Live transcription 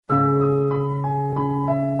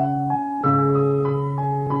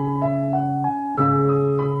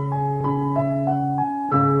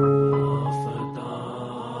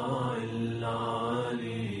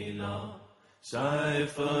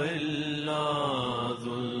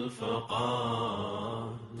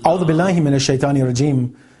أعوذ بالله من الشيطان الرجيم.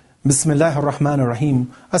 بسم الله الرحمن الرحيم.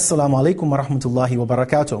 Assalamu alaikum wa rahmatullahi wa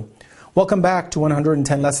barakatuh. Welcome back to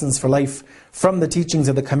 110 Lessons for Life from the teachings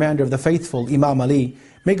of the Commander of the Faithful, Imam Ali.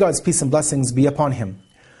 May God's peace and blessings be upon him.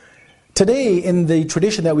 Today, in the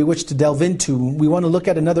tradition that we wish to delve into, we want to look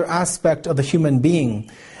at another aspect of the human being,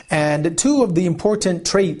 and two of the important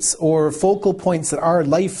traits or focal points that our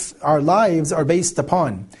lives are based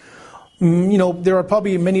upon. There are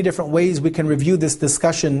probably many different ways we can review this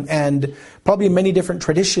discussion, and probably many different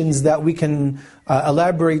traditions that we can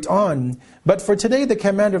elaborate on. But for today, the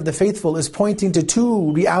Commander of the Faithful is pointing to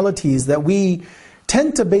two realities that we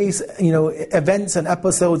tend to base events and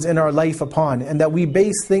episodes in our life upon, and that we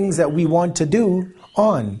base things that we want to do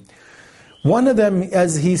on. One of them,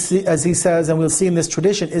 as he says, and we'll see in this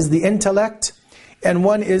tradition, is the intellect, and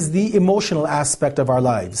one is the emotional aspect of our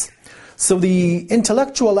lives. So the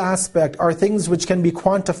intellectual aspect are things which can be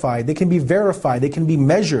quantified, they can be verified, they can be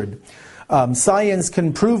measured. Science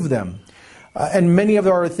can prove them. And many of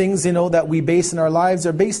our things, that we base in our lives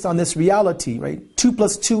are based on this reality, right? 2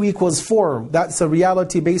 + 2 = 4. That's a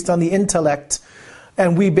reality based on the intellect.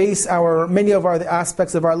 And we base many of our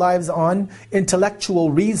aspects of our lives on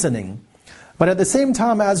intellectual reasoning. But at the same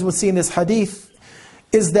time, as we'll see in this hadith,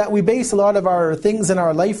 is that we base a lot of our things in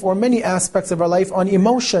our life, or many aspects of our life, on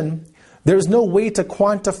emotion. There's no way to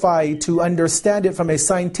quantify, to understand it from a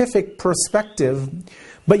scientific perspective,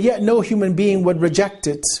 but yet no human being would reject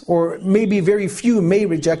it, or maybe very few may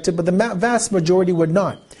reject it, but the vast majority would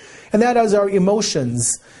not. And that is our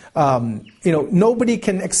emotions. Nobody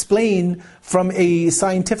can explain from a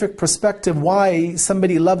scientific perspective why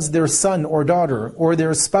somebody loves their son or daughter, or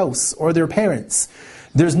their spouse, or their parents.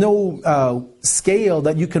 There's no scale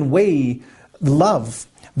that you can weigh love.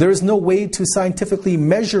 There's no way to scientifically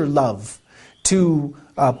measure love, to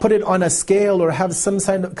put it on a scale, or have some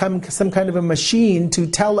kind of a machine to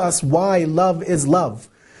tell us why love is love.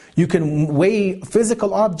 You can weigh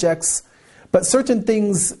physical objects, but certain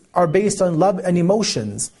things are based on love and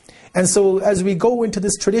emotions. And so as we go into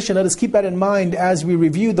this tradition, let us keep that in mind as we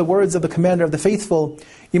review the words of the Commander of the Faithful,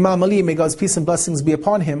 Imam Ali, may God's peace and blessings be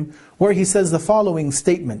upon him, where he says the following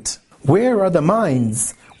statement: "Where are the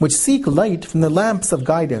minds which seek light from the lamps of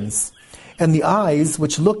guidance, and the eyes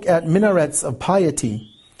which look at minarets of piety?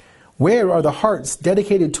 Where are the hearts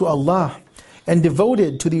dedicated to Allah and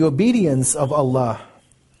devoted to the obedience of Allah?"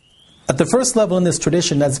 At the first level in this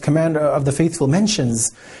tradition, as the Commander of the Faithful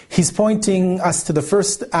mentions, he's pointing us to the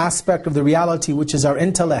first aspect of the reality, which is our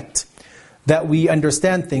intellect, that we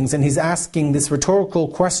understand things. And he's asking this rhetorical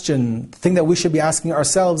question, the thing that we should be asking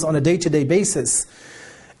ourselves on a day-to-day basis.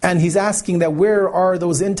 And he's asking that where are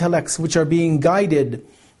those intellects which are being guided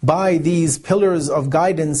by these pillars of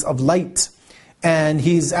guidance of light? And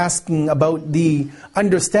he's asking about the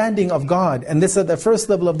understanding of God. And this is at the first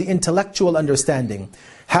level of the intellectual understanding,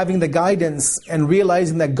 having the guidance and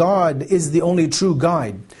realizing that God is the only true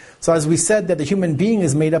guide. So as we said, that the human being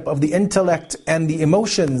is made up of the intellect and the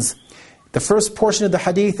emotions. The first portion of the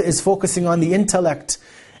hadith is focusing on the intellect.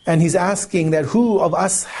 And he's asking that who of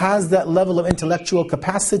us has that level of intellectual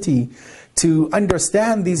capacity to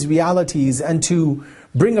understand these realities and to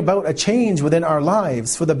bring about a change within our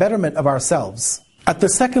lives for the betterment of ourselves. At the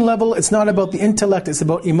second level, it's not about the intellect, it's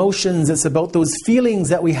about emotions, it's about those feelings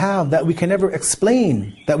that we have that we can never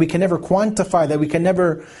explain, that we can never quantify, that we can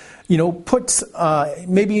never put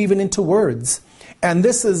maybe even into words. And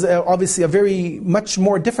this is obviously a very much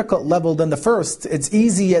more difficult level than the first. It's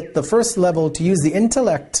easy at the first level to use the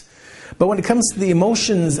intellect, but when it comes to the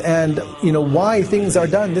emotions and why things are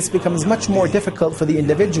done, this becomes much more difficult for the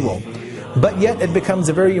individual. But yet it becomes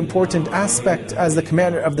a very important aspect, as the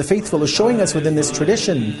Commander of the Faithful is showing us within this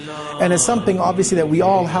tradition. And it's something obviously that we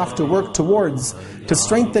all have to work towards, to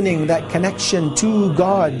strengthening that connection to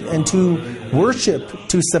God and to worship,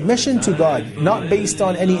 to submission to God, not based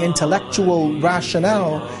on any intellectual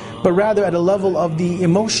rationale, but rather at a level of the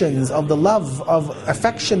emotions, of the love, of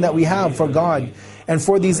affection that we have for God and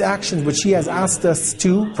for these actions which He has asked us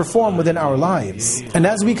to perform within our lives. And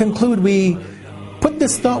as we conclude, we put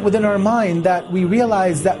this thought within our mind that we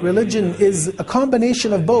realize that religion is a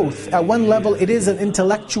combination of both. At one level, it is an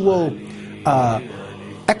intellectual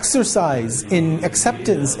exercise in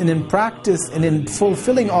acceptance and in practice and in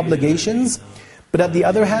fulfilling obligations. But at the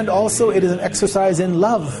other hand, also, it is an exercise in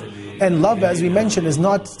love. And love, as we mentioned, is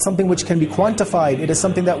not something which can be quantified. It is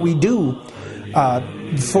something that we do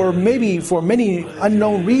for many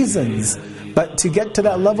unknown reasons. But to get to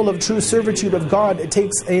that level of true servitude of God, it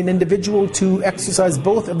takes an individual to exercise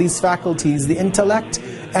both of these faculties, the intellect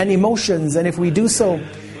and emotions. And if we do so,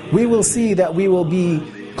 we will see that we will be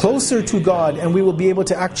closer to God, and we will be able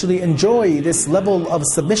to actually enjoy this level of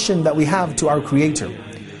submission that we have to our Creator.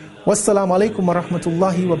 Wassalamu alaikum wa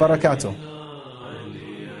rahmatullahi wa barakatuh.